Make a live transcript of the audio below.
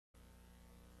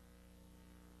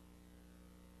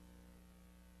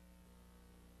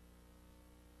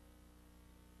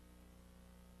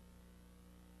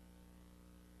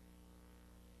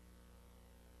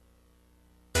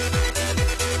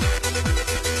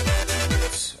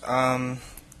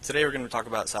Today we're going to talk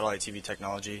about satellite TV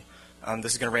technology.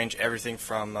 This is going to range everything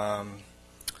from,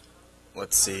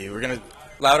 let's see, we're going to,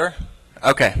 louder?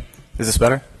 Okay. Is this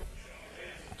better?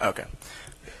 Okay.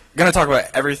 We're going to talk about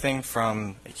everything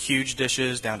from huge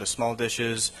dishes down to small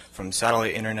dishes, from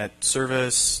satellite internet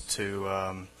service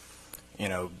to,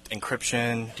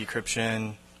 encryption,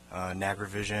 decryption,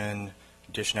 NAGRavision,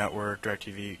 Dish Network,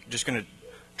 DirecTV. Just going to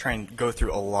try and go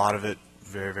through a lot of it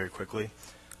very, very quickly.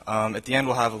 At the end,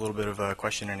 we'll have a little bit of a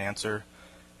question and answer,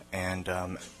 and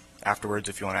afterwards,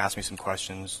 if you want to ask me some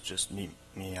questions, just meet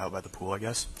me out by the pool, I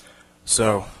guess.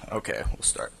 So, okay, we'll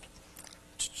start.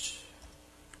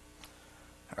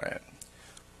 All right.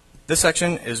 This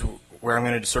section is where I'm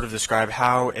going to sort of describe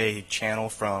how a channel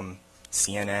from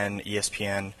CNN,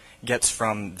 ESPN, gets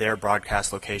from their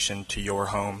broadcast location to your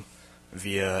home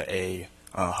via a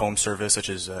home service such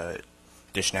as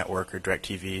Dish Network or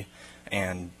DirecTV,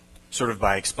 and sort of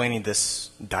by explaining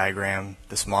this diagram,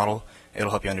 this model, it'll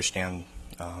help you understand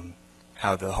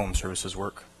how the home services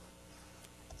work.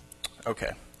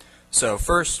 Okay, so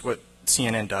first what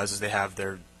CNN does is they have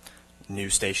their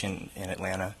news station in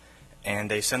Atlanta,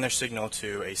 and they send their signal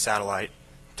to a satellite,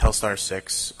 Telstar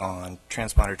 6, on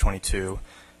transponder 22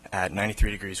 at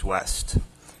 93 degrees west.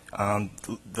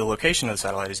 The location of the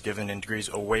satellite is given in degrees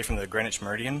away from the Greenwich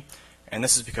meridian, and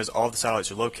this is because all the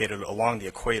satellites are located along the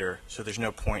equator, so there's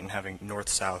no point in having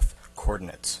north-south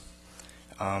coordinates.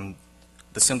 The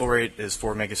symbol rate is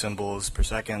 4 megasymbols per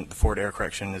second. The forward error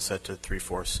correction is set to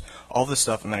 3/4. All this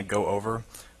stuff I'm going to go over,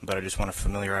 but I just want to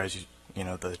familiarize you,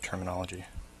 the terminology.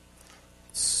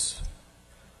 It's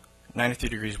 93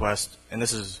 degrees west, and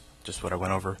this is just what I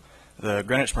went over. The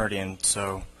Greenwich meridian,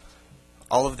 so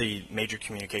all of the major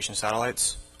communication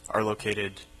satellites are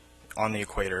located on the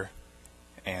equator,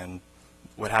 and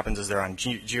what happens is they're on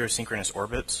geosynchronous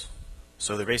orbits,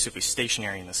 so they're basically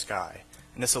stationary in the sky.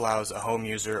 And this allows a home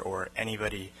user or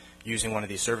anybody using one of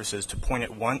these services to point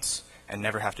it once and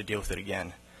never have to deal with it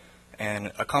again.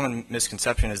 And a common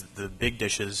misconception is that the big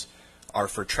dishes are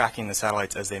for tracking the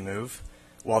satellites as they move.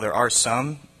 While there are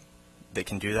some that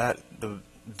can do that, the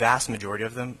vast majority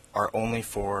of them are only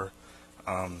for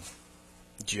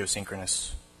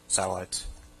geosynchronous satellites.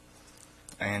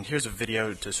 And here's a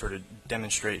video to sort of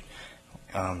demonstrate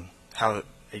how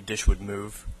a dish would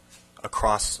move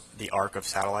across the arc of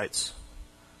satellites.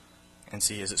 And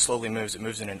see, as it slowly moves, it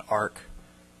moves in an arc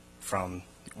from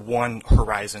one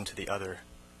horizon to the other.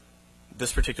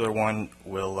 This particular one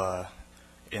will,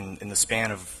 in the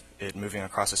span of it moving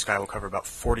across the sky, will cover about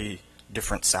 40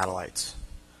 different satellites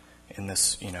in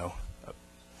this,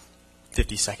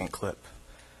 50-second clip.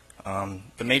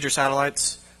 The major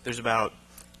satellites, there's about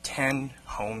 10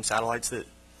 home satellites that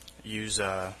use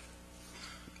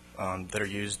that are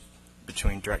used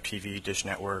between DirecTV, Dish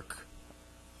Network.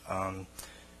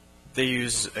 They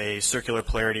use a circular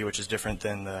polarity, which is different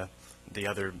than the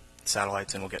other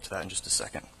satellites, and we'll get to that in just a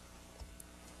second.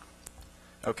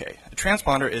 Okay, a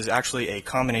transponder is actually a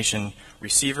combination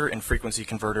receiver and frequency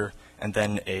converter, and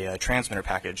then a transmitter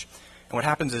package. And what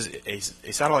happens is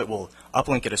a satellite will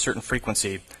uplink at a certain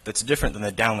frequency that's different than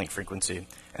the downlink frequency,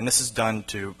 and this is done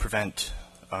to prevent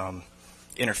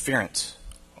interference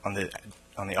on the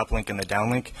uplink and the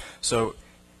downlink. So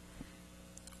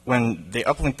when they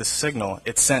uplink the signal,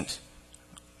 it's sent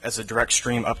as a direct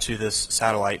stream up to this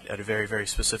satellite at a very, very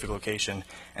specific location,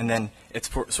 and then it's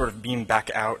sort of beamed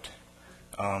back out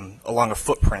along a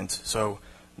footprint. So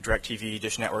DirecTV,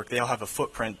 Dish Network, they all have a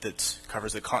footprint that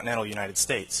covers the continental United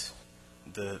States.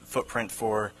 The footprint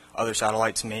for other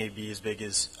satellites may be as big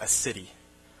as a city.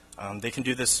 They can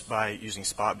do this by using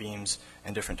spot beams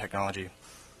and different technology.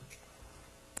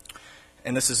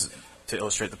 And this is to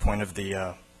illustrate the point of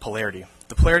the polarity.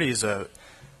 The polarity is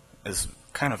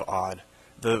kind of odd.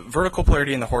 The vertical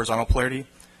polarity and the horizontal polarity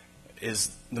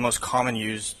is the most common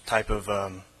used type of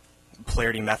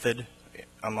polarity method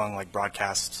among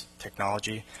broadcast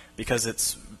technology because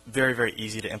it's very, very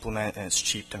easy to implement and it's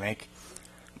cheap to make.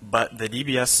 But the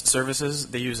DBS services,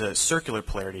 they use a circular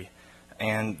polarity,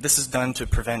 and this is done to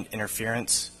prevent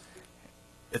interference.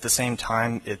 At the same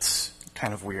time, it's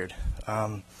kind of weird.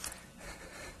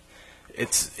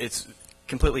 It's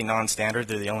completely non-standard.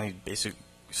 They're the only basic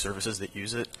services that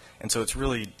use it, and so it's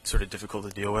really sort of difficult to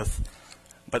deal with.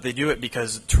 But they do it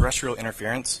because terrestrial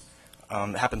interference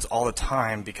happens all the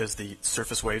time because the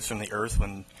surface waves from the Earth,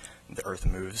 when the Earth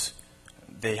moves,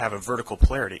 they have a vertical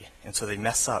polarity, and so they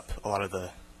mess up a lot of the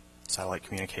satellite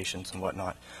communications and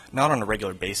whatnot. Not on a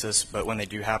regular basis, but when they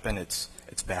do happen, it's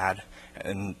bad.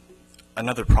 And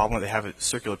another problem that they have with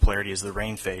circular polarity is the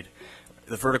rain fade.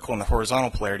 The vertical and the horizontal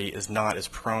polarity is not as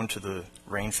prone to the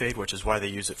rain fade, which is why they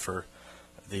use it for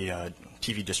the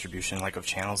TV distribution, like of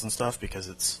channels and stuff, because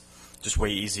it's just way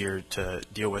easier to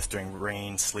deal with during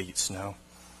rain, sleet, snow.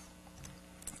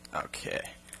 Okay,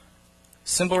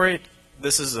 symbol rate.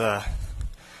 This is going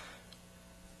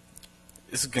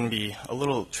to be a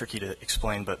little tricky to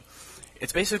explain, but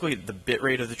it's basically the bit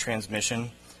rate of the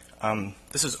transmission.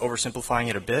 This is oversimplifying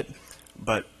it a bit,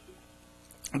 but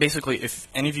basically, if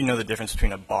any of you know the difference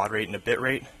between a baud rate and a bit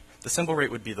rate, the symbol rate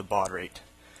would be the baud rate.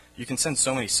 You can send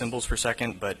so many symbols per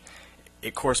second, but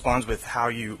it corresponds with how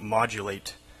you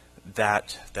modulate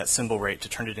that symbol rate to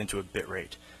turn it into a bit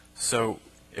rate. So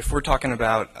if we're talking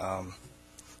about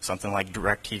something like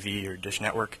DirecTV or Dish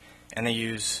Network, and they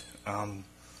use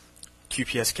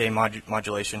QPSK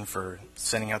modulation for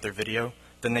sending out their video,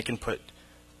 then they can put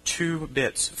 2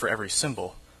 bits for every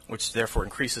symbol, which therefore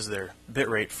increases their bit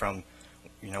rate from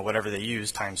whatever they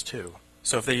use times 2.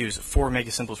 So if they use 4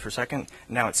 megasymbols per second,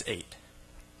 now it's 8.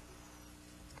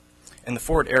 And the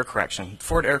forward error correction.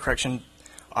 Forward error correction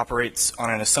operates on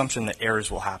an assumption that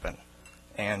errors will happen,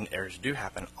 and errors do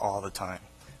happen all the time.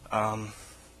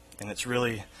 And it's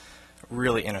really,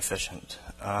 really inefficient.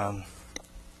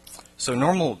 So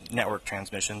normal network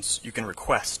transmissions, you can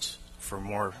request for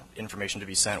more information to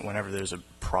be sent whenever there's a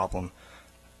problem.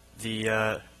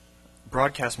 The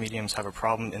broadcast mediums have a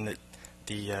problem in that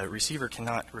the receiver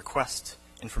cannot request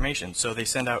information, so they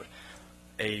send out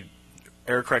a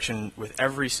error correction with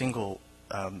every single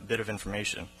bit of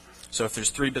information. So if there's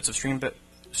 3 bits of stream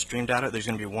data, there's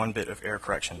going to be 1 bit of error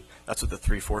correction. That's what the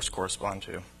 3/4 correspond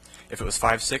to. If it was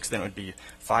 5/6, then it would be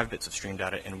 5 bits of stream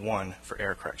data and 1 for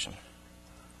error correction.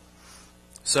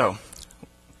 So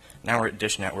now we're at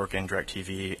Dish Network and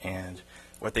DirecTV, and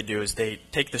what they do is they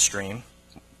take the stream,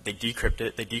 they decrypt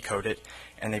it, they decode it,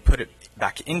 and they put it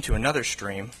back into another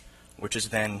stream, which is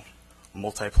then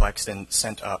multiplexed and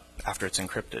sent up after it's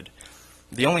encrypted.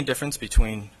 The only difference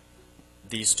between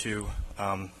these two,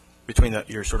 between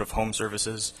your sort of home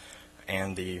services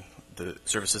and the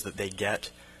services that they get,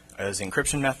 is the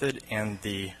encryption method and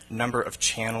the number of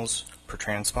channels per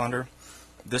transponder.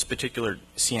 This particular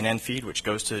CNN feed, which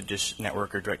goes to Dish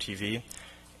Network or DirecTV,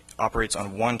 operates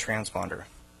on 1 transponder.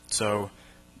 So,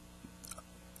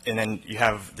 and then you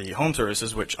have the home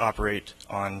services, which operate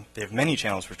on, they have many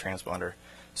channels per transponder.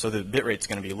 So the bit rate's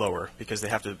going to be lower because they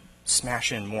have to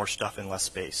smash in more stuff in less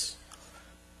space.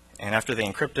 And after they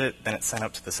encrypt it, then it's sent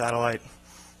up to the satellite.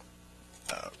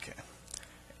 Okay.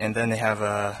 And then they have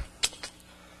a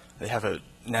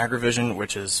Nagravision,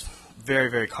 which is very,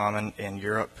 very common in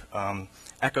Europe.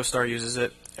 EchoStar uses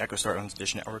it. EchoStar owns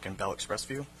Dish Network and Bell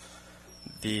ExpressView.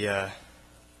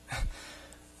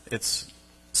 It's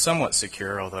somewhat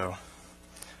secure, although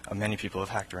many people have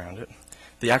hacked around it.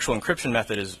 The actual encryption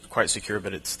method is quite secure,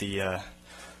 but it's the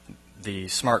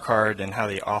smart card and how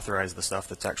they authorize the stuff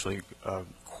that's actually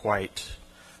quite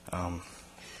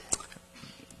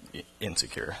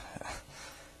insecure.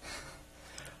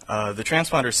 The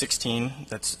transponder 16,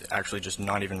 that's actually just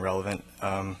not even relevant.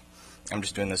 I'm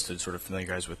just doing this to sort of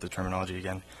familiarize with the terminology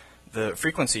again. The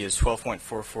frequency is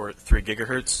 12.443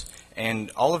 gigahertz,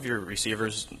 and all of your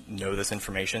receivers know this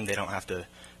information. They don't have to,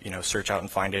 search out and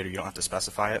find it, or you don't have to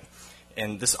specify it.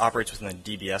 And this operates within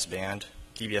the DBS band.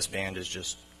 DBS band is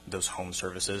just those home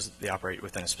services. They operate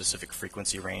within a specific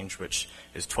frequency range, which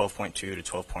is 12.2 to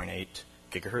 12.8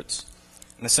 gigahertz.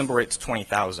 And the symbol rate's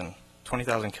 20,000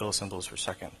 kilosymbols per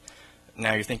second.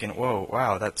 Now you're thinking, whoa,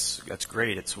 wow, that's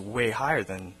great. It's way higher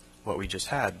than what we just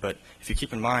had. But if you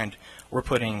keep in mind, we're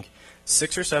putting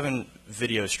 6 or 7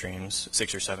 video streams,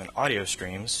 6 or 7 audio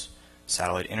streams,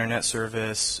 satellite internet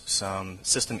service, some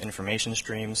system information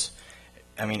streams.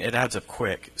 I mean, it adds up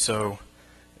quick. So,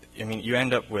 I mean, you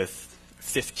end up with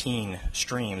 15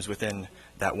 streams within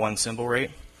that 1 symbol rate,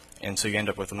 and so you end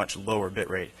up with a much lower bit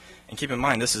rate. And keep in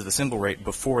mind, this is the symbol rate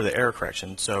before the error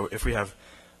correction. So if we have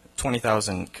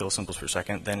 20,000 kilosymbols per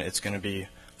second, then it's going to be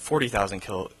 40,000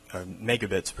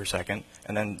 megabits per second,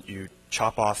 and then you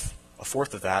chop off a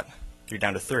fourth of that, you're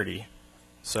down to 30.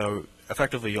 So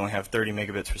effectively, you only have 30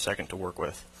 megabits per second to work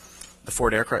with. The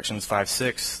forward error correction is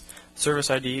 5/6.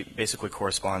 Service ID basically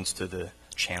corresponds to the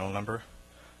channel number.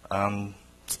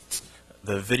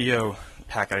 The video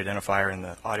packet identifier and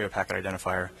the audio packet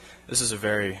identifier, this is a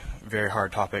very, very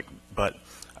hard topic, but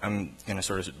I'm going to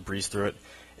sort of breeze through it.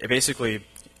 It basically,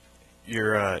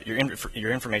 your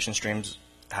information streams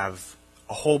have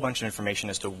a whole bunch of information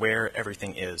as to where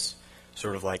everything is.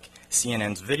 Sort of like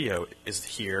CNN's video is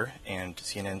here and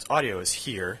CNN's audio is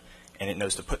here, and it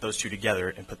knows to put those two together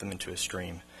and put them into a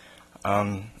stream.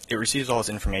 It receives all its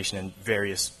information in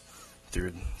through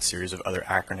a series of other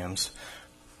acronyms,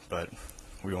 but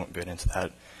we won't get into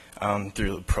that,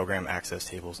 through program access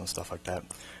tables and stuff like that.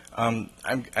 I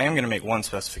am going to make one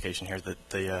specification here that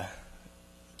the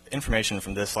information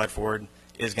from this slide forward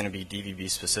is going to be DVB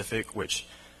specific, which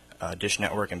Dish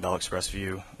Network and Bell Express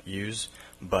View use,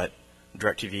 but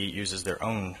DirecTV uses their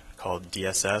own called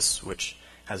DSS, which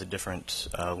has a different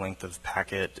length of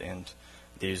packet, and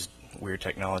they use weird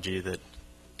technology that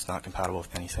it's not compatible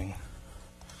with anything.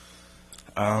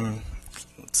 Let's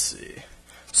see.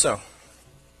 So,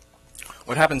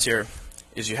 what happens here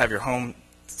is you have your home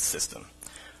system.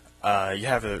 You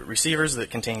have receivers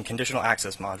that contain conditional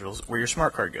access modules where your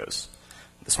smart card goes.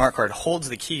 The smart card holds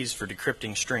the keys for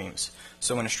decrypting streams.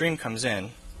 So when a stream comes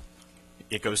in,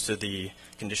 it goes to the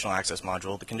conditional access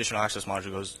module. The conditional access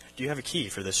module goes, do you have a key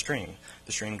for this stream?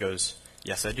 The stream goes,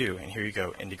 yes, I do, and here you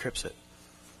go, and decrypts it.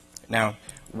 Now,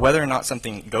 whether or not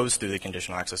something goes through the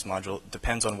conditional access module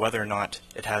depends on whether or not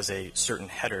it has a certain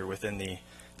header within the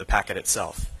packet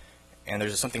itself. And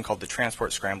there's something called the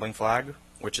transport scrambling flag,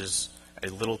 which is a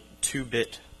little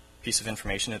 2-bit piece of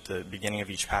information at the beginning of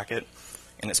each packet,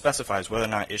 and it specifies whether or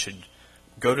not it should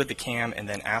go to the CAM and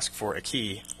then ask for a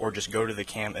key, or just go to the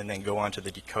CAM and then go on to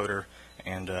the decoder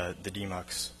and the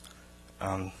demux,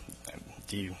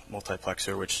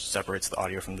 demultiplexer, which separates the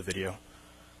audio from the video.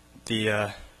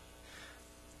 The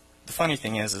funny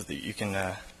thing is that you can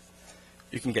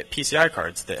get PCI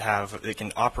cards that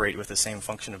can operate with the same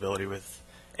functionality with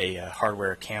a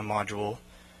hardware CAM module.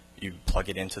 You plug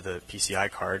it into the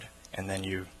PCI card, and then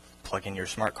you plug in your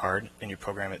smart card, and you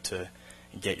program it to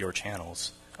get your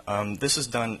channels. This is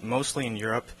done mostly in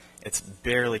Europe. It's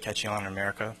barely catching on in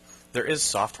America. There is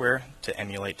software to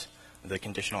emulate the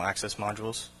conditional access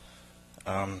modules.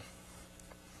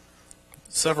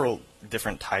 Several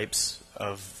different types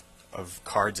of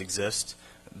cards exist.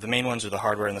 The main ones are the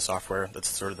hardware and the software. That's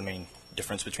sort of the main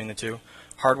difference between the two.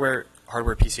 Hardware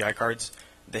PCI cards,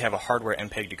 they have a hardware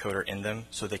MPEG decoder in them,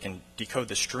 so they can decode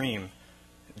the stream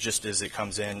just as it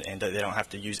comes in, and they don't have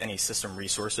to use any system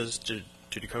resources to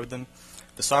decode them.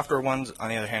 The software ones, on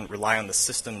the other hand, rely on the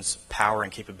system's power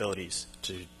and capabilities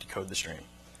to decode the stream.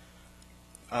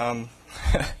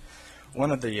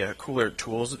 One of the cooler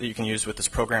tools that you can use with this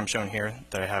program shown here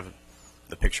that I have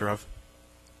the picture of,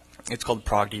 it's called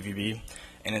ProgDVB,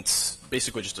 and it's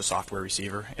basically just a software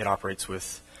receiver. It operates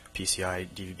with PCI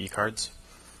DVB cards.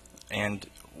 And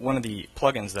one of the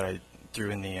plugins that I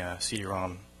threw in the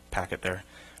CD-ROM packet there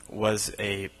was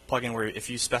a plugin where if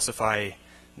you specify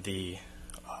the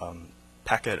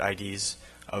packet IDs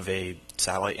of a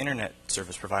satellite internet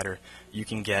service provider, you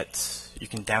can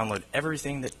download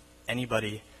everything that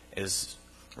anybody is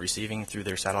receiving through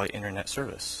their satellite internet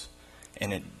service,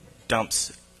 and it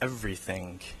dumps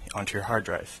everything onto your hard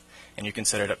drive. And you can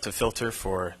set it up to filter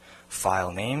for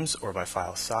file names or by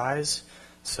file size.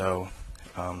 So,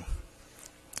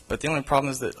 but the only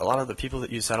problem is that a lot of the people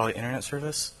that use satellite internet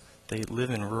service, they live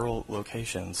in rural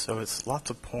locations, so it's lots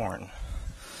of porn.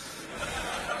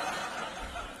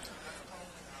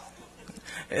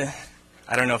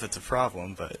 I don't know if it's a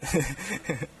problem, but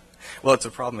well, it's a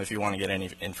problem if you want to get any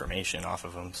information off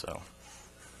of them. So,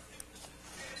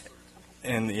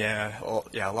 and yeah,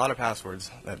 a lot of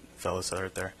passwords that fellow said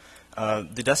right there.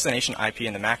 The destination IP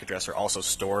and the MAC address are also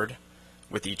stored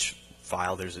with each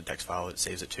file. There's a text file that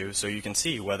saves it to, so you can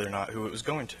see whether or not who it was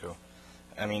going to.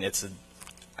 I mean,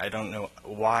 I don't know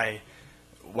why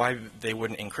they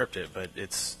wouldn't encrypt it, but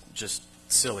it's just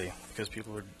silly because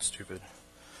people are stupid.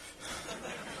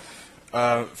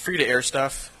 Free-to-air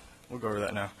stuff, we'll go over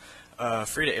that now.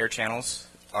 Free-to-air channels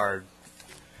are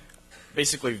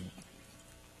basically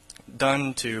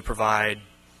done to provide,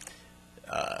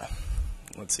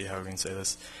 let's see how we can say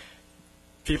this.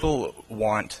 People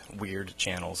want weird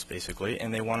channels, basically,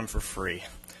 and they want them for free.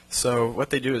 So what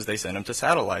they do is they send them to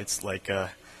satellites, like,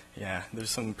 yeah, there's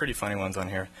some pretty funny ones on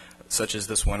here, such as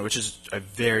this one, which is a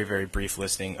very, very brief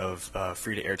listing of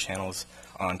free-to-air channels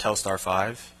on Telstar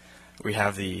 5. We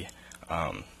have the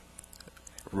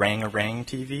Rang-a-Rang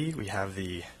TV, we have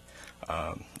the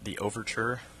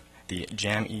Overture, the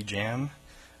Jam-E-Jam,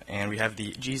 and we have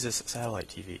the Jesus Satellite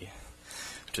TV,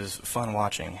 which is fun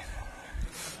watching.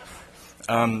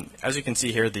 As you can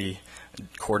see here, the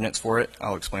coordinates for it,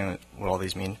 I'll explain what all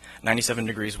these mean. 97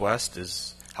 degrees west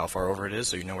is how far over it is,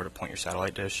 so you know where to point your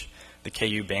satellite dish. The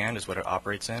KU band is what it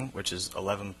operates in, which is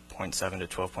 11.7 to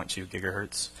 12.2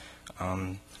 gigahertz.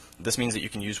 This means that you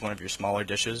can use one of your smaller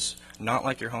dishes, not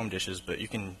like your home dishes, but you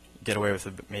can get away with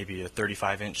maybe a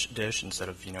 35-inch dish instead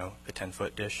of, you know, a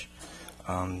 10-foot dish.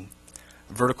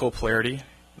 Vertical polarity,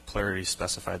 the polarity is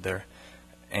specified there,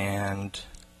 and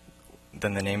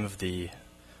then the name of the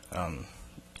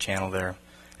channel there,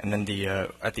 and then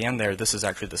at the end there, this is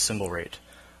actually the symbol rate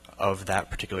of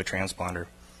that particular transponder.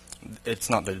 It's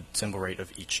not the symbol rate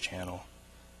of each channel.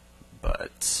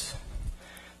 But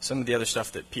some of the other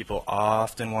stuff that people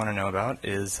often want to know about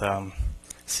is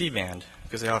C-band,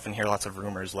 because they often hear lots of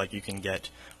rumors like you can get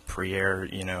pre-air,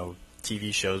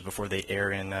 TV shows before they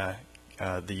air in the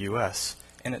U.S.,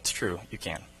 and it's true, you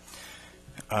can.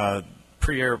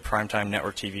 Pre-air primetime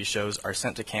network TV shows are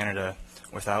sent to Canada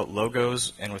without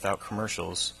logos and without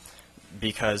commercials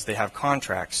because they have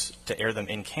contracts to air them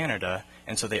in Canada,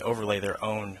 and so they overlay their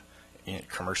own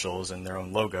commercials and their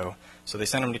own logo. So they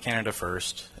send them to Canada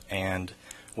first, and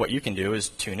what you can do is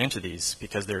tune into these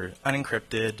because they're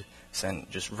unencrypted, sent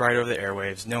just right over the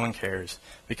airwaves. No one cares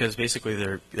because basically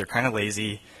they're kind of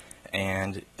lazy,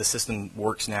 and the system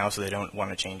works now, so they don't want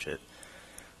to change it.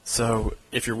 So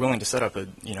if you're willing to set up a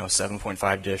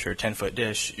 7.5 dish or a 10-foot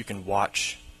dish, you can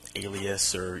watch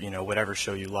Alias or whatever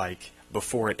show you like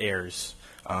before it airs.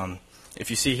 If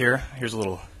you see here, here's a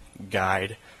little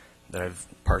guide that I've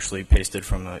partially pasted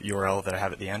from a URL that I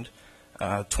have at the end.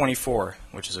 24,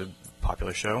 which is a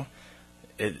popular show,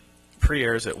 it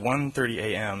pre-airs at 1:30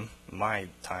 a.m. my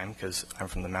time because I'm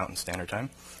from the Mountain Standard Time,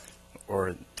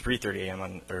 or 3:30 a.m.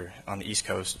 on the East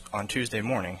Coast on Tuesday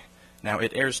morning. Now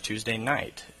it airs Tuesday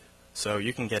night, so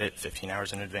you can get it 15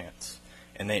 hours in advance.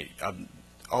 And they,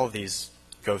 all of these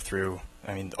go through.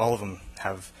 I mean, all of them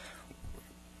have,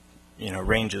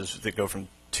 ranges that go from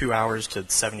 2 hours to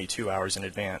 72 hours in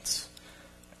advance.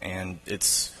 And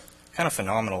it's kind of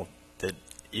phenomenal that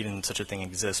even such a thing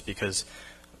exists because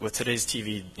with today's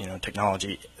TV,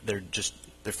 technology, they're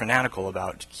fanatical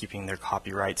about keeping their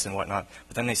copyrights and whatnot.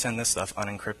 But then they send this stuff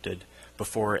unencrypted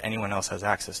before anyone else has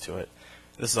access to it.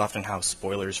 This is often how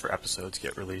spoilers for episodes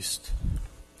get released.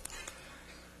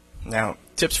 Now,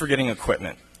 tips for getting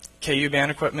equipment. KU band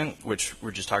equipment, which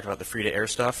we just talked about, the free-to-air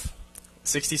stuff.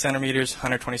 60 centimeters,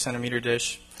 120 centimeter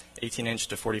dish, 18 inch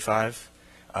to 45.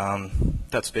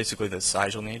 That's basically the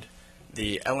size you'll need.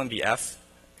 The LMBF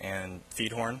and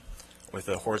feed horn with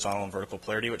the horizontal and vertical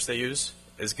polarity, which they use,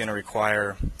 is going to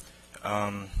require,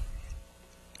 I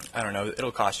don't know,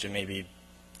 it'll cost you maybe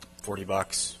 40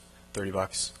 bucks, 30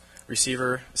 bucks.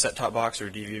 Receiver, set-top box, or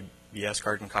DVB-S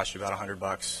card can cost you about 100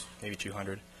 bucks, maybe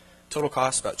 200. Total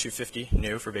cost about 250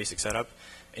 new for basic setup,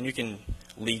 and you can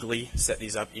legally set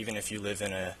these up even if you live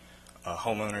in a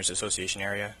homeowners association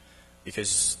area,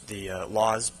 because the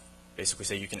laws basically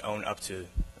say you can own up to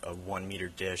a 1 meter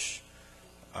dish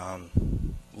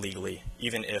legally.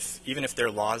 Even if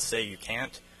their laws say you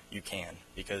can't, you can,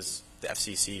 because the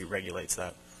FCC regulates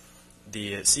that.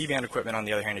 The C-band equipment, on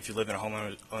the other hand, if you live in a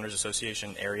homeowners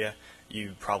association area,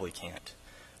 you probably can't.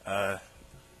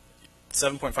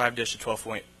 7.5 dish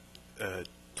to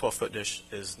 12-foot dish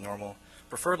is normal.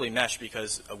 Preferably mesh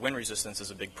because wind resistance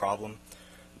is a big problem.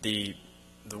 The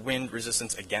wind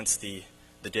resistance against the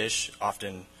dish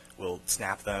often will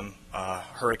snap them.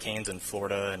 Hurricanes in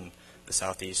Florida and the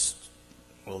southeast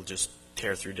will just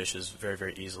tear through dishes very,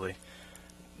 very easily.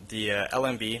 The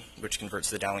LMB, which converts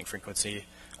the downlink frequency,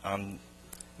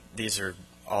 these are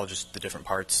all just the different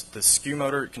parts. The skew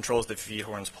motor controls the feed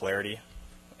horn's polarity,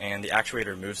 and the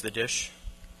actuator moves the dish.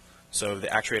 So the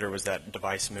actuator was that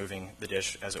device moving the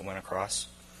dish as it went across.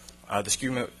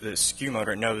 The skew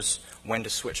motor knows when to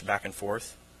switch back and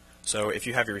forth. So if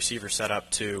you have your receiver set up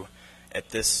to, at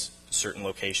this certain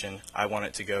location, I want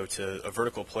it to go to a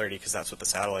vertical polarity because that's what the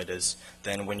satellite is,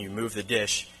 then when you move the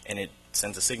dish and it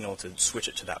sends a signal to switch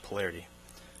it to that polarity.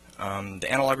 The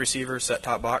analog receiver,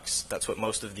 set-top box, that's what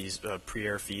most of these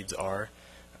pre-air feeds are,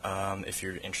 if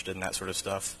you're interested in that sort of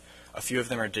stuff. A few of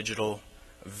them are digital,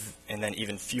 and then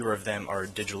even fewer of them are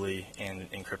digitally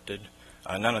and encrypted.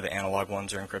 None of the analog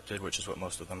ones are encrypted, which is what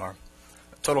most of them are.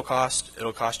 Total cost,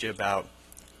 it'll cost you about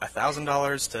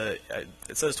 $1,000 to,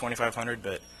 it says $2,500,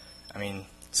 but I mean,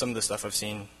 some of the stuff I've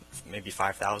seen, maybe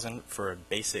 $5,000 for a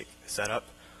basic setup.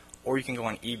 Or you can go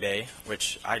on eBay,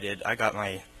 which I did. I got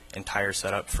my entire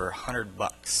setup for 100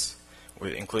 bucks,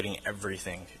 including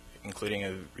everything, including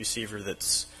a receiver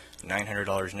that's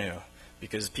 $900 new,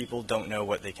 because people don't know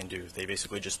what they can do. They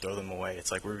basically just throw them away.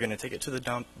 It's like, we're going to take it to the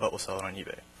dump, but we'll sell it on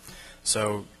eBay.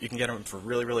 So you can get them for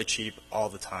really, really cheap all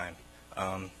the time.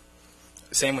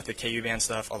 Same with the KU band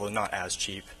stuff, although not as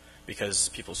cheap, because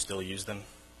people still use them,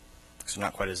 because they're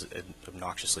not quite as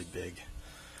obnoxiously big.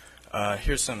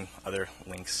 Here's some other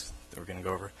links that we're going to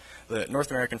go over. The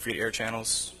North American free-to-air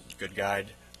channels, good guide.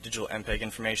 Digital MPEG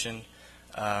information.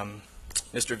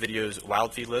 Mr. Video's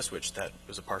wild feed list, which that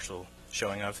was a partial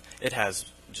showing of. It has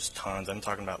just tons. I'm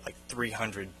talking about like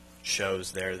 300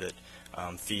 shows there that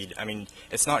feed. I mean,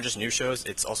 it's not just new shows,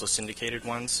 it's also syndicated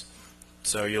ones.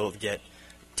 So you'll get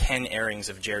 10 airings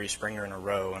of Jerry Springer in a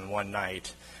row on one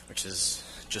night, which is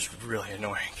just really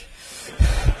annoying.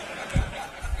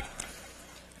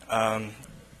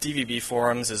 DVB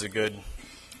forums is a good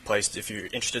place if you're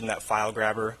interested in that file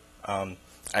grabber.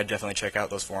 I'd definitely check out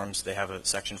those forums. They have a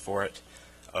section for it.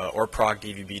 Or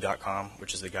progdvb.com,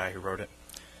 which is the guy who wrote it.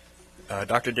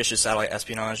 Dr. Dish's Satellite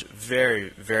Espionage, very,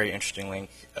 very interesting link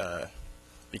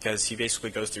because he basically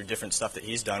goes through different stuff that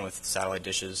he's done with satellite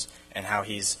dishes and how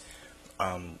he's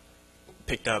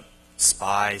picked up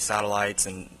spy satellites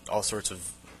and all sorts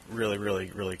of really, really,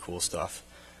 really cool stuff.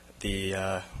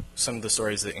 Some of the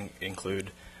stories that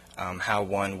include how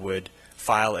one would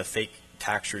file a fake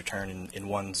tax return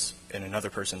in another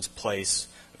person's place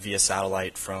via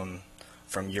satellite from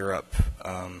Europe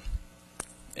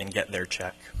and get their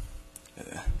check.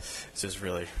 This is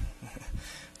really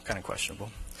kind of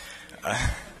questionable.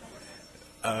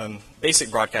 Basic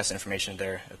broadcast information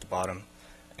there at the bottom,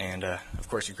 and of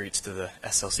course your greets to the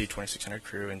SLC 2600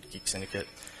 crew and Geek Syndicate.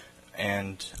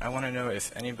 And I want to know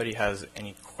if anybody has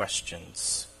any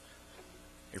questions.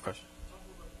 Your question?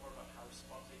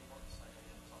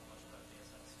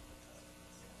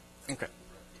 Okay.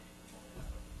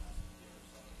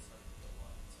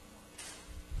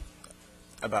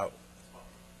 About.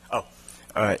 Oh,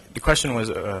 the question was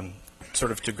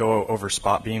sort of to go over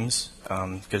spot beams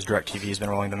because DirecTV has been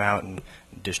rolling them out and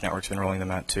Dish Network's been rolling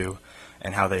them out too,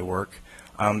 and how they work.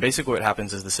 Basically, what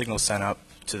happens is the signal's sent up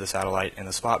to the satellite, and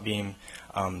the spot beam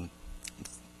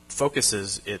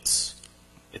focuses its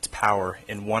power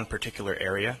in one particular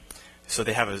area. So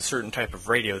they have a certain type of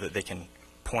radio that they can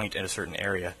point in a certain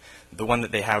area. The one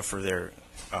that they have for their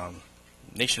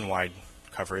nationwide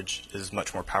coverage is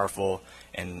much more powerful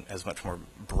and has much more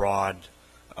broad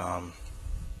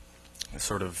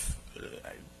sort of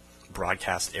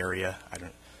broadcast area. I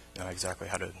don't know exactly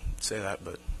how to say that,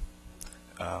 but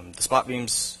the spot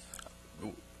beams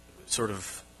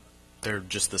they're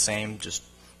just the same, just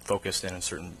focused in a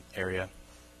certain area.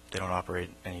 They don't operate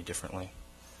any differently.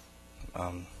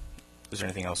 Is there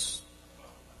anything else?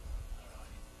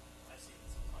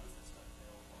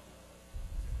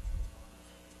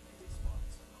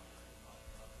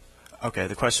 Okay,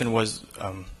 the question was,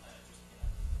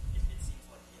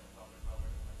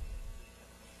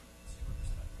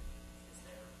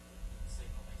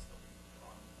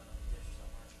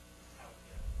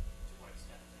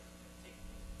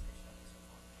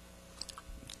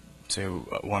 so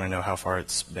want to know how far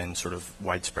it's been sort of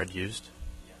widespread used?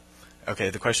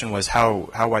 Okay, the question was how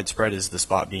widespread is the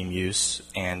spot beam use,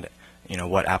 and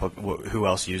who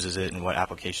else uses it, and what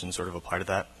applications sort of apply to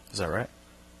that? Is that right?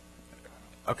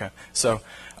 Okay, so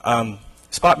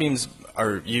spot beams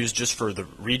are used just for the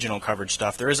regional coverage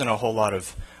stuff. There isn't a whole lot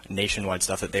of nationwide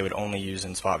stuff that they would only use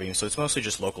in spot beams, so it's mostly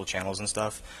just local channels and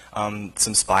stuff. Some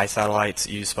spy satellites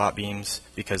use spot beams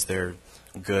because they're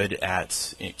good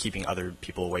at keeping other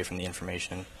people away from the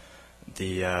information.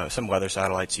 Some weather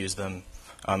satellites use them.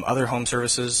 Other home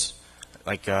services,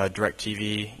 like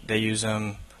DirecTV, they use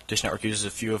them. Dish Network uses a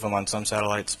few of them on some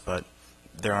satellites, but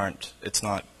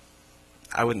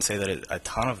I wouldn't say that a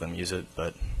ton of them use it,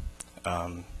 but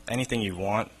anything you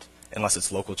want, unless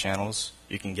it's local channels,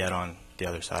 you can get on the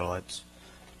other satellites.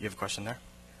 You have a question there?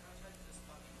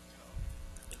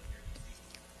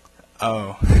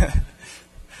 Oh.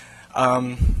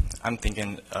 I'm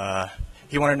thinking,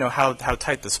 you want to know how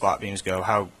tight the spot beams go,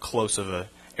 how close of a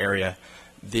area.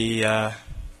 The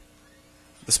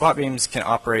spot beams can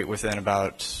operate within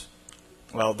about,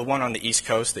 well, the one on the East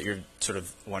Coast that you're sort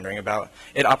of wondering about,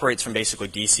 it operates from basically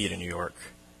DC to New York.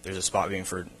 There's a spot beam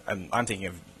for, I'm thinking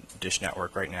of Dish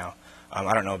Network right now.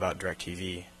 I don't know about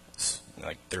DirecTV,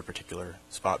 like their particular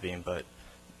spot beam, but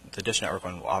the Dish Network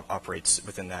one operates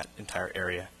within that entire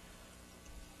area.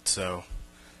 So,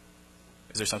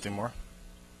 is there something more?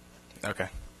 Okay.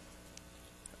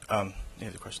 You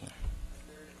have a question there.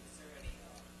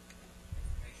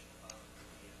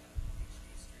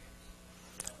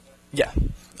 Yeah.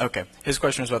 Okay. His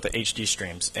question was about the HD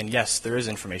streams, and yes, there is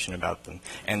information about them.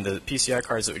 And the PCI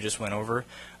cards that we just went over,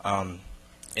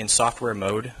 in software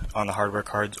mode on the hardware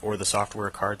cards or the software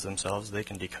cards themselves, they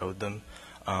can decode them.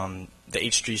 The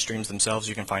HD streams themselves,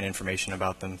 you can find information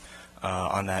about them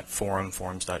on that forum,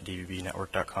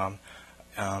 forums.dvbnetwork.com.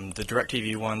 The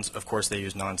DirecTV ones, of course, they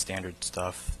use non-standard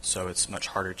stuff, so it's much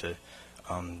harder to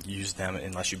use them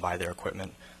unless you buy their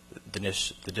equipment. The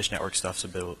Dish Network stuff's a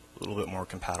little bit more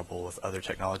compatible with other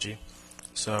technology.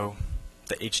 So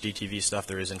the HD TV stuff,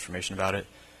 there is information about it,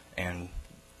 and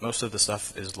most of the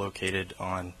stuff is located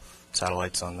on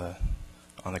satellites on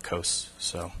the coast.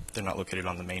 So they're not located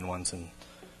on the main ones in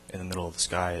the middle of the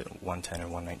sky at 110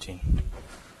 and 119.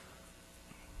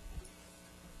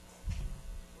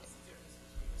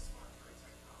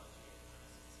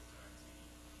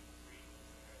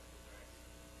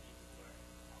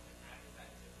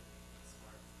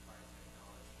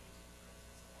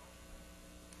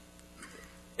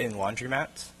 in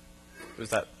laundromats? Was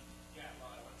that?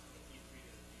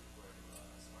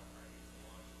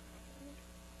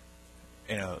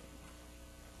 In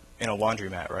a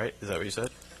laundromat, right? Is that what you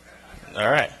said?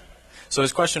 All right. So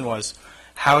his question was,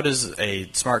 how does a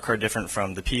smart card different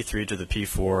from the P3 to the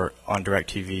P4 on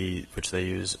DirecTV, which they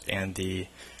use, and the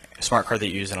smart card that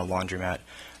you use in a laundromat?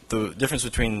 The difference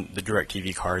between the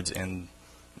DirecTV cards and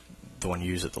the one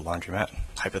you use at the laundromat,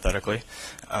 hypothetically,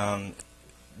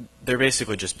 they're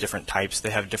basically just different types.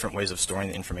 They have different ways of storing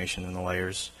the information in the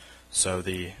layers. So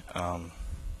the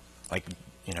like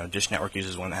Dish Network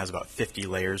uses one that has about 50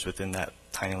 layers within that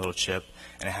tiny little chip,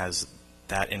 and it has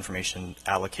that information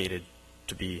allocated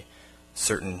to be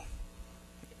certain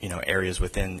areas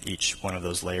within each one of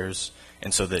those layers,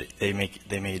 and so that they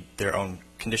made their own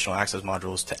conditional access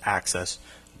modules to access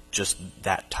just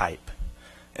that type.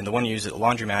 And the one you use at the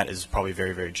laundromat is probably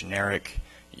very, very generic,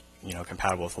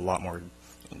 compatible with a lot more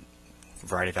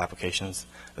variety of applications.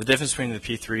 The difference between the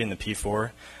P3 and the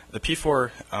P4,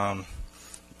 I'm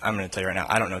going to tell you right now,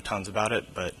 I don't know tons about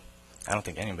it, but I don't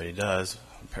think anybody does.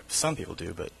 Some people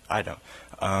do, but I don't.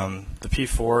 The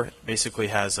P4 basically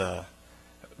has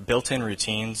built-in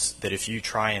routines that if you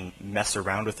try and mess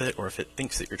around with it, or if it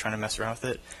thinks that you're trying to mess around with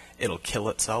it, it'll kill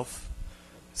itself.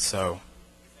 So,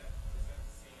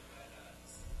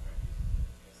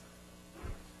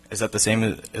 is that the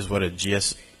same as what a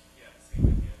GS?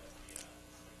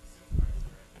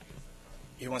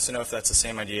 He wants to know if that's the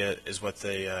same idea as what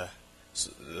the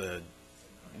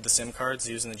SIM cards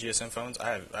used in the GSM phones.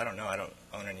 I don't know. I don't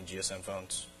own any GSM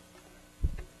phones.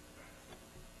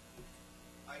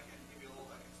 I can speak a little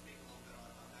bit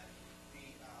on that.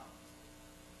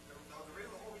 The whole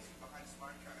reason behind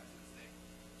smart cards is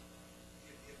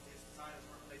it's designed as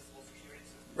a replaceable security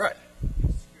system. Right.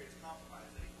 If security is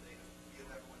compromised, they give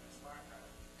everyone a smart card.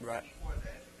 Right. Before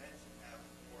that, as you mentioned, have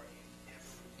more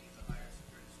tamper routines and higher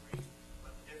security screens.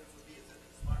 But the difference would be is that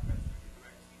the smart cards are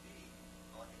DirecTV,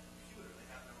 like a computer. They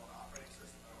have their own operating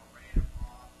system, their own RAM,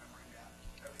 ROM, memory map,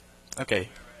 everything. Okay.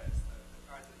 Whereas the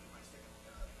cards that you might stick in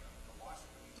the washing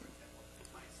machine, for example,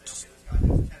 might say, okay, this guy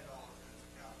has $10 in his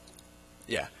account.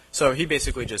 Yeah. So he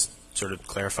basically just sort of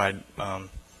clarified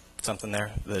something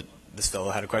there that this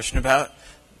fellow had a question about.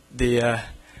 The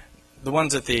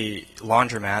ones at the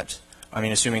laundromat, I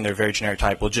mean, assuming they're very generic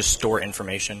type, will just store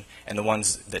information, and the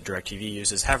ones that DirecTV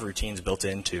uses have routines built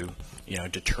in to,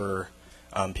 deter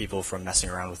people from messing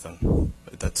around with them.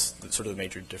 That's sort of the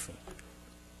major difference.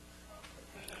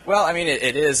 Well, I mean,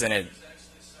 it is, and it.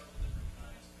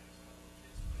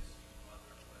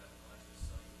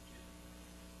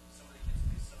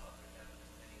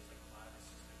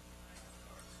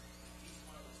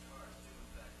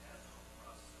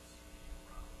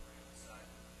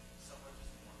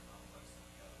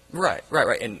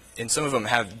 Right. And some of them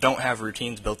don't have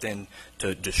routines built in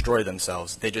to destroy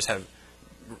themselves. They just have,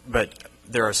 but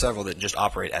there are several that just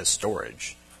operate as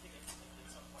storage.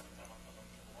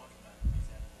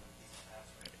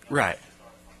 Right.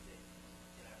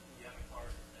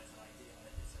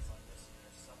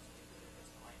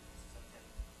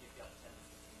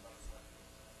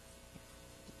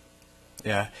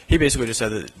 Yeah. He basically just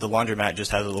said that the laundromat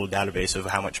just has a little database of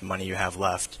how much money you have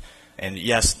left. And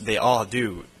yes, they all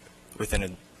do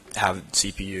have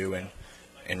CPU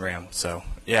and RAM. So,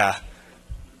 yeah.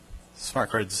 Smart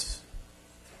cards.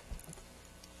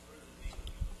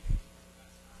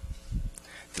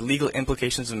 The legal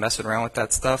implications of messing around with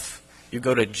that stuff, you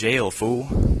go to jail, fool.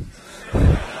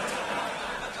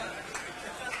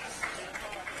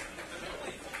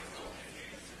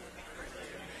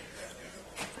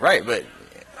 Right, but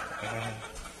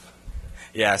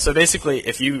yeah, so basically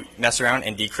if you mess around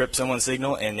and decrypt someone's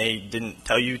signal and they didn't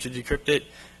tell you to decrypt it,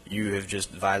 you have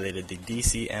just violated the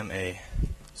DCMA.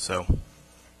 So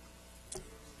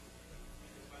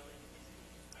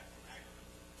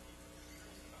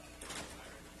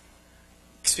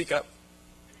speak up.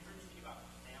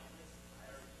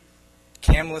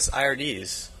 Camless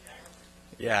IRDs.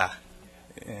 Yeah,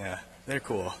 they're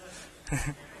cool.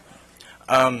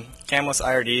 Camless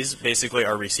IRDs basically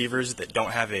are receivers that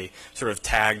don't have a sort of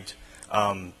tagged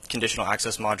conditional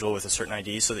access module with a certain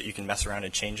ID, so that you can mess around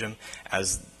and change them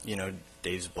as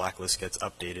Dave's blacklist gets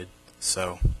updated.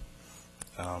 So,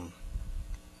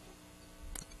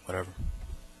 whatever.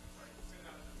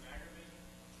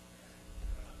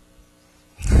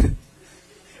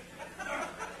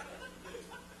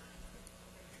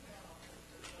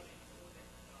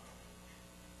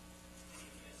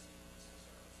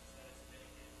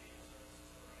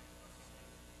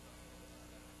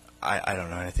 I don't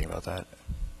know anything about that.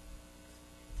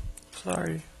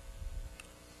 Sorry.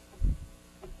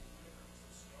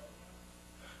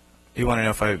 You want to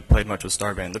know if I played much with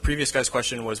Starband. The previous guy's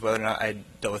question was whether or not I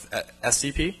dealt with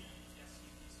SCP?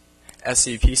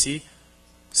 SCPC?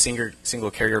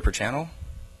 Single carrier per channel?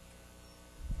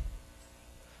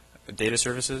 Data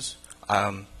services?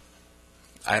 I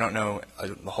don't know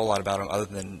a whole lot about them other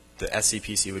than the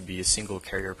SCPC would be a single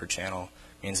carrier per channel.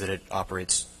 Means that it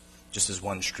operates just as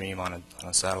one stream on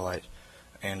a satellite.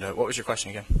 And what was your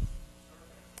question again?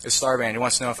 It's Starband. He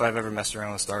wants to know if I've ever messed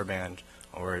around with Starband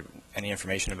or any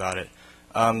information about it.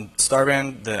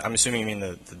 Starband, I'm assuming you mean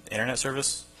the internet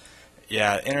service?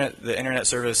 Yeah, the internet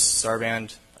service,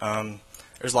 Starband,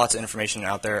 there's lots of information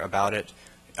out there about it.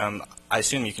 I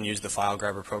assume you can use the file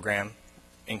grabber program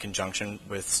in conjunction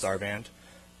with Starband.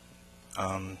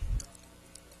 Can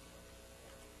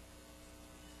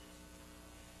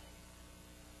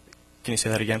you say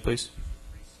that again, please?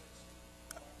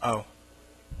 Oh.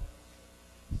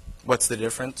 What's the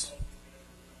difference?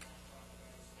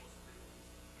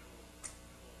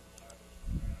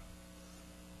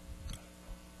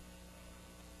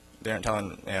 They aren't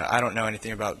telling. Yeah, I don't know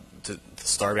anything about the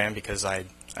Starband because I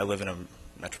live in a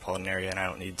metropolitan area and I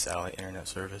don't need satellite internet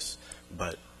service.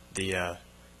 But I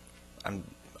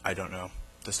don't know.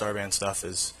 The Starband stuff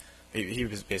is. He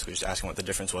was basically just asking what the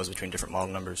difference was between different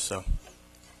model numbers. So,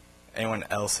 anyone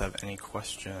else have any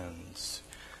questions?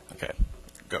 Okay,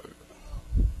 go.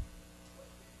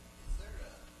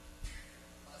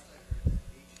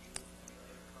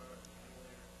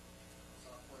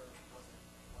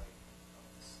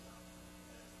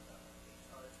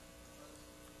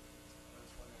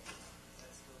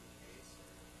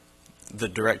 The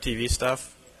DirecTV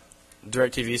stuff?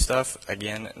 DirecTV stuff,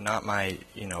 again, not my,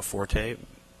 forte,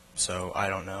 so I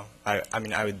don't know. I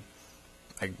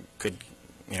could,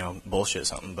 bullshit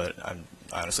something, but I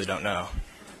honestly don't know.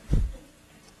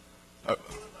 Oh.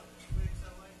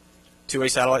 Two-way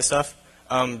satellite stuff?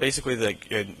 Basically the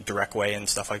direct way and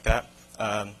stuff like that.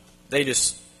 They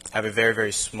just have a very,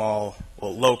 very small,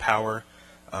 low power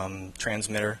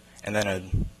transmitter, and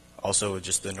then also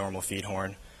just the normal feed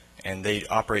horn. And they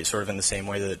operate sort of in the same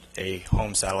way that a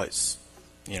home satellite's,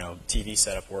 TV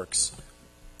setup works,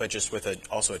 but just with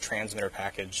also a transmitter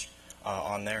package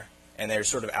on there. And they're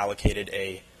sort of allocated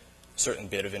a certain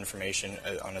bit of information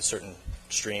on a certain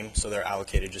stream, so they're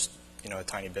allocated just, a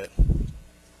tiny bit.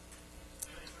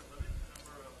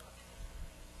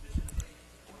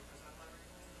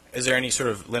 Is there any sort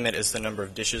of limit as the number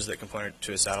of dishes that can point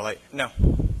to a satellite? No,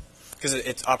 because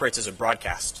it operates as a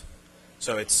broadcast.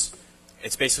 So it's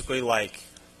basically like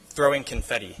throwing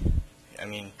confetti. I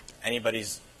mean,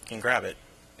 anybody's can grab it,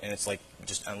 and it's like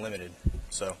just unlimited.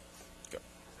 So, go.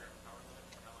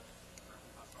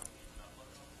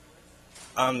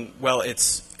 Well,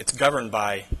 it's governed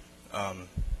by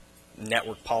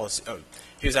network policy. Oh,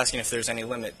 he was asking if there's any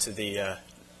limit to the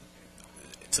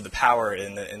power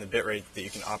in the bit rate that you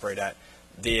can operate at.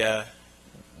 The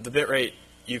bit rate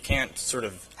you can't sort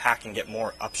of hack and get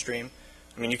more upstream.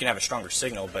 I mean, you can have a stronger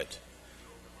signal, but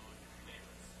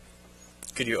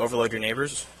could you overload your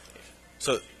neighbors?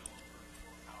 So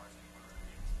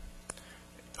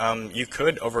you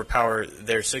could overpower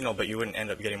their signal, but you wouldn't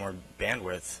end up getting more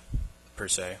bandwidth, per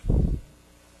se.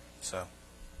 So,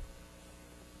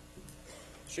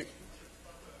 shoot.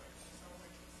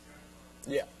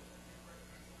 Yeah.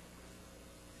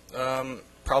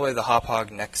 Probably the Hop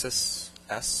Nexus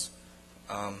S.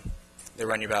 They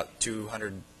run you about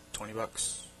 $220,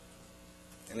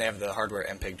 and they have the hardware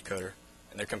MPEG decoder,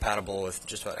 and they're compatible with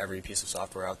just about every piece of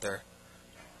software out there.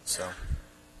 So,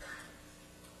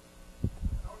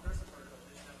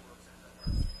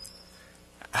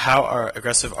 how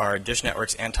aggressive are Dish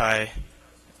Network's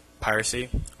anti-piracy?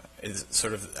 Is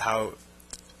sort of how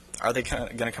are they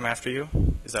going to come after you?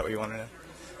 Is that what you want to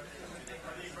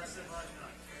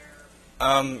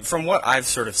know? From what I've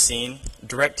sort of seen,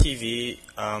 DirecTV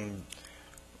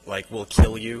will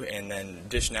kill you, and then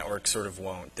Dish Network sort of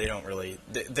won't. They don't really.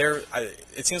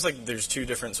 It seems like there's two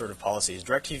different sort of policies.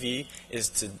 DirecTV is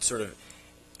to sort of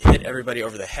hit everybody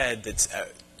over the head that's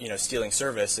stealing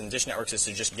service, and Dish Network is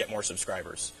to just get more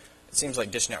subscribers. It seems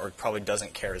like Dish Network probably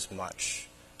doesn't care as much.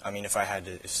 I mean, if I had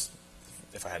to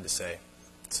say,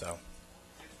 so.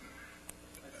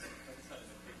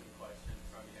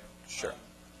 Sure.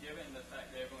 Given the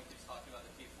fact that everyone keeps talking about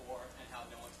the P4 and how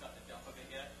no one's gotten a dump of it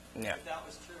yet, yeah. If that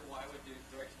was true, why would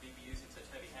DirecTV be using such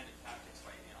heavy-handed tactics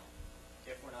right now?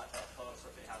 If we're not that close, or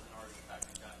if it hasn't already in fact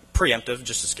been done. Preemptive,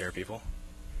 just to scare people.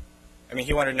 I mean,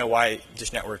 he wanted to know why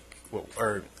Dish Network,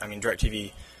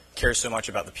 DirecTV cares so much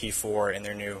about the P4 and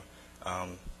their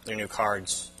new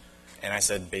cards, and I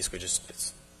said basically just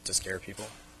it's to scare people.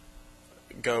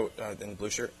 Go in the blue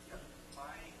shirt. My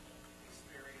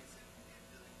experience in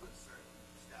dealing with certain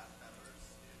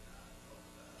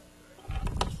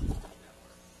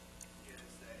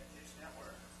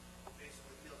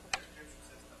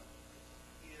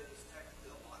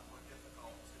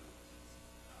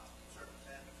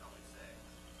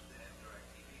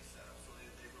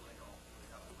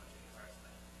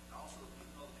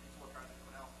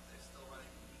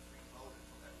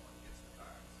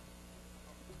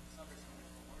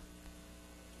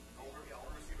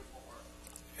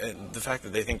And the fact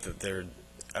that they think that they're,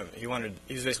 he was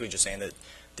basically just saying that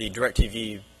the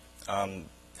DirecTV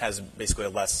has basically a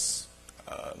less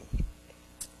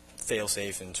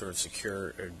fail-safe and sort of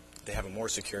secure, or they have a more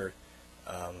secure,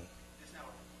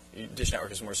 Dish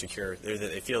Network is more secure.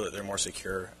 They feel that they're more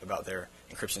secure about their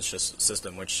encryption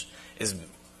system, which is,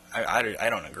 I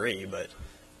don't agree, but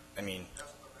I mean,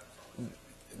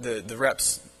 the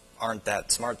reps aren't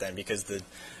that smart then, because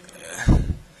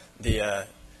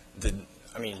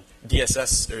I mean,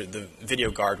 DSS, or the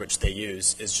video guard which they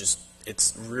use, is just,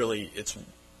 it's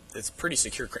pretty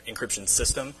secure encryption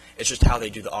system. It's just how they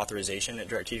do the authorization at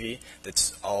DirecTV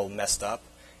that's all messed up.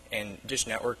 And Dish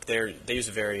Network, they use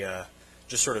a very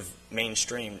just sort of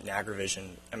mainstream Nagravision.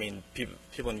 I mean,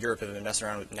 people in Europe have been messing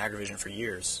around with Nagravision for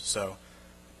years. So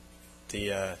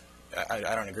I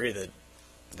don't agree that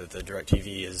the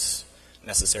DirecTV is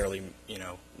necessarily,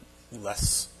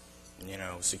 less,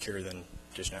 secure than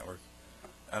Dish Network.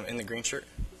 In the green shirt.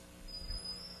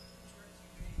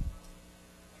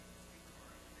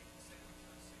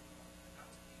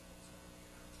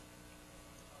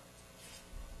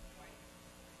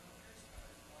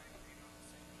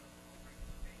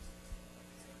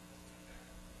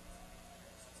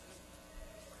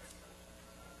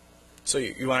 So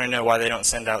you want to know why they don't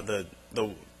send out the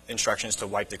instructions to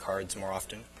wipe the cards more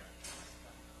often?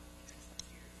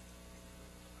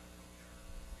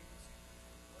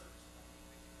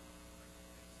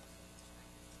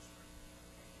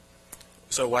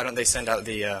 So why don't they send out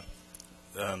the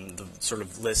sort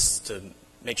of lists to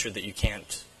make sure that you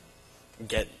can't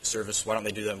get service? Why don't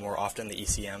they do that more often, the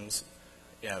ECMs?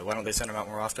 Yeah, why don't they send them out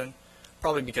more often?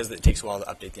 Probably because it takes a while to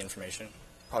update the information.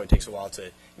 Probably takes a while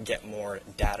to get more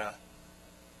data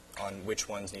on which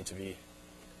ones need to be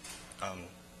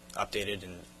updated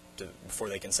before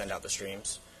they can send out the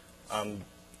streams.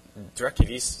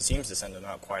 DirecTV seems to send them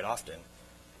out quite often.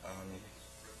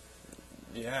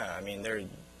 Yeah, I mean,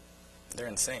 they're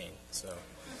insane. So. How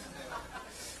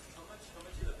much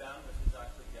of the bandwidth is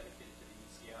actually dedicated to the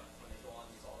ECM when they go on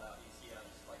these all-out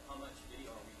ECMs? Like, how much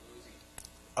video are we losing?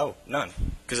 Oh, none,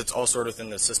 because it's all stored within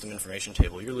the system information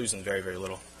table. You're losing very, very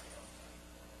little.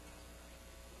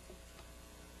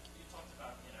 You talked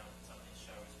about, some of these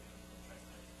shows being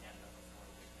transmitted to Canada before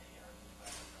they air in the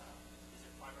U.S. Is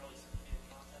it primarily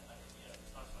syndicated content? I mean,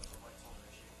 it's not so much a rights holder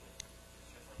issue, but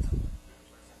it's just like,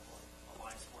 for example, a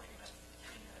live sporting event.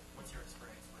 What's your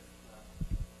experience with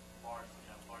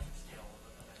larger scale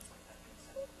events like that being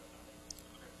sent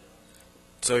encrypted?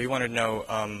 So you wanted to know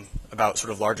about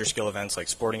sort of larger scale events like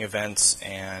sporting events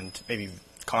and maybe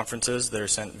conferences that are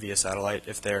sent via satellite,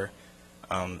 if they're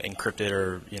encrypted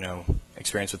or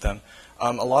experienced with them.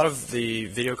 A lot of the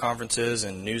video conferences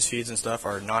and news feeds and stuff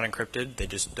are not encrypted. They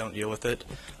just don't deal with it.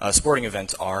 Sporting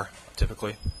events are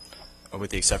typically,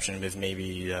 with the exception of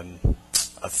maybe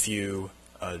a few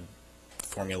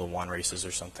Formula One races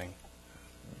or something.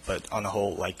 But on the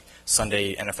whole, like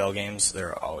Sunday NFL games,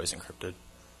 they're always encrypted.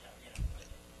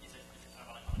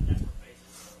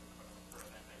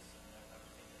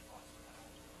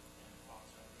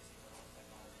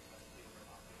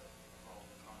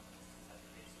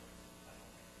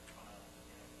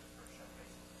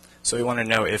 So we want to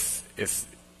know if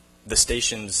the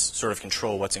stations sort of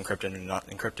control what's encrypted and not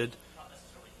encrypted. Not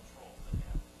necessarily control, but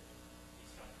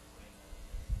these guys are putting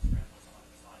scramblers on either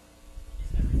side.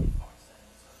 Is everything Fox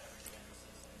sends, everything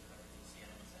NBC sends, everything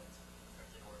CNN sends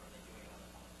encrypted, or are they doing it on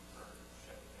a per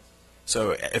show basis?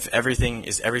 So if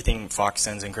everything Fox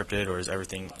sends encrypted, or is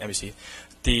everything NBC?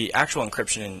 The actual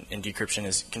encryption and decryption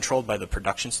is controlled by the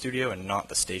production studio and not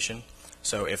the station.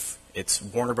 So if it's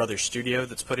Warner Brothers Studio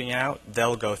that's putting it out,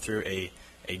 they'll go through a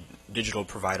digital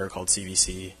provider called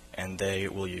CVC, and they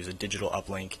will use a digital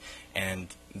uplink,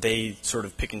 and they sort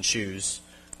of pick and choose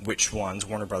which ones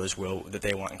Warner Brothers will that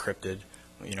they want encrypted.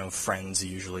 Friends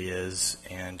usually is,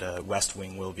 and West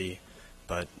Wing will be,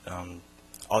 but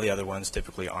all the other ones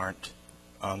typically aren't.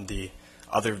 The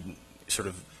other sort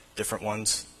of different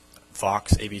ones,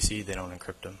 Fox, ABC, they don't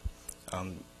encrypt them.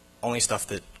 Only stuff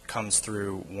that comes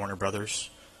through Warner Brothers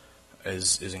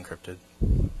is encrypted.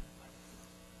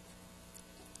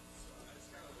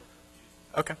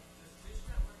 Okay.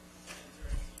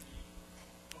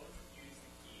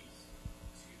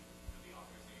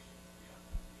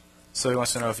 So he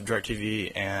wants to know if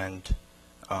DirecTV and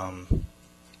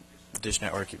Dish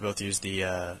Network both use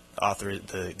the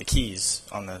keys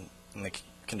on the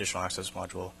conditional access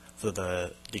module for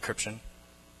the decryption.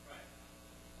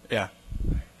 Yeah.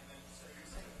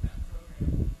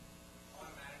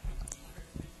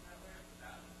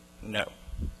 No.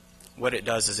 what it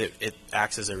does is it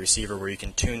acts as a receiver where you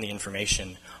can tune the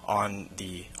information on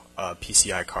the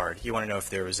PCI card. You want to know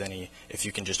if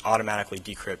you can just automatically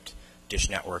decrypt Dish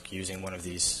Network using one of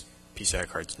these PCI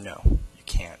cards. No, you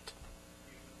can't.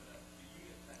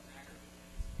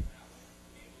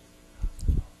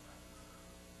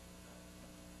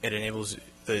 It enables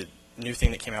the new thing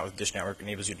that came out with Dish Network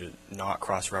enables you to not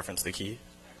cross-reference the key.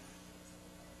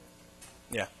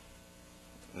 Yeah.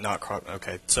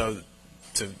 Okay. So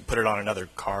to put it on another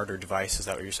card or device, is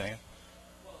that what you're saying?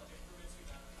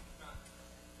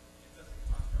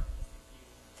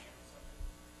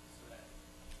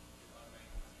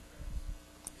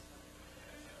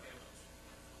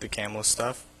 The camless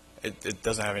stuff? It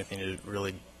doesn't have anything to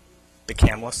really... The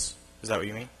camless? Is that what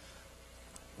you mean?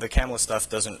 The camless stuff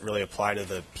doesn't really apply to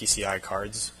the PCI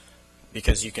cards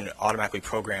because you can automatically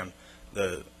program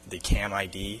the cam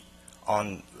ID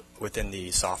within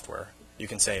the software. You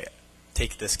can say,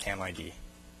 take this cam ID.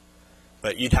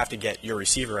 But you'd have to get your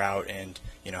receiver out and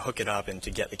hook it up and to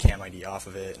get the cam ID off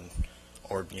of it,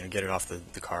 or get it off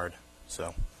the card.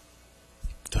 So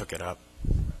to hook it up.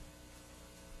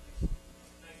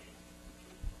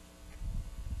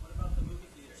 What about the movie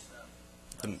theater stuff?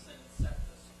 Set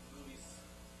the movies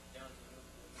down to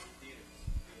the movie theaters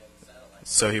via satellite.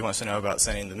 So he wants to know about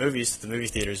sending the movies to the movie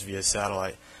theaters via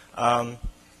satellite.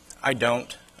 I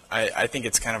don't. I think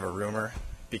it's kind of a rumor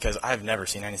because I've never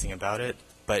seen anything about it.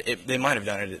 But they might have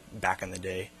done it back in the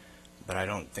day, but I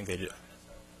don't think they did.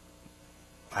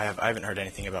 I haven't heard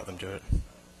anything about them do it.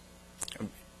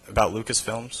 About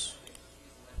Lucasfilms?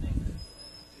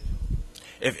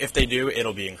 If they do,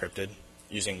 it'll be encrypted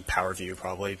using PowerView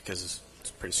probably because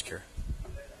it's pretty secure.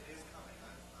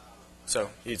 So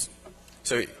it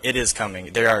is coming.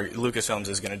 Lucasfilms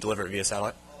is going to deliver it via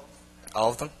satellite. All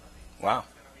of them? Wow.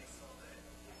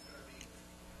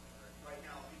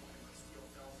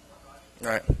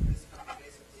 Right.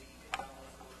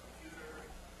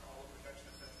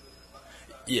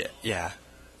 Yeah.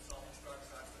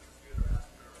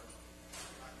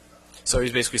 So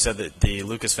he's basically said that the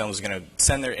Lucasfilm is going to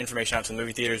send their information out to the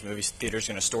movie theaters. Movie theaters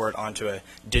are going to store it onto a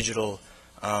digital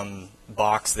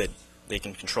box that they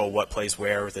can control what plays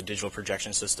where with a digital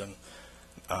projection system.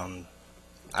 I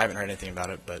haven't heard anything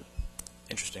about it, but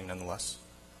interesting nonetheless.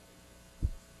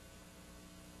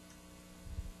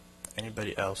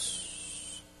 Anybody else?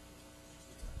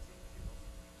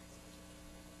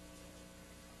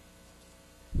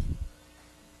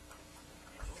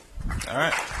 All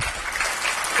right.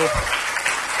 Cool.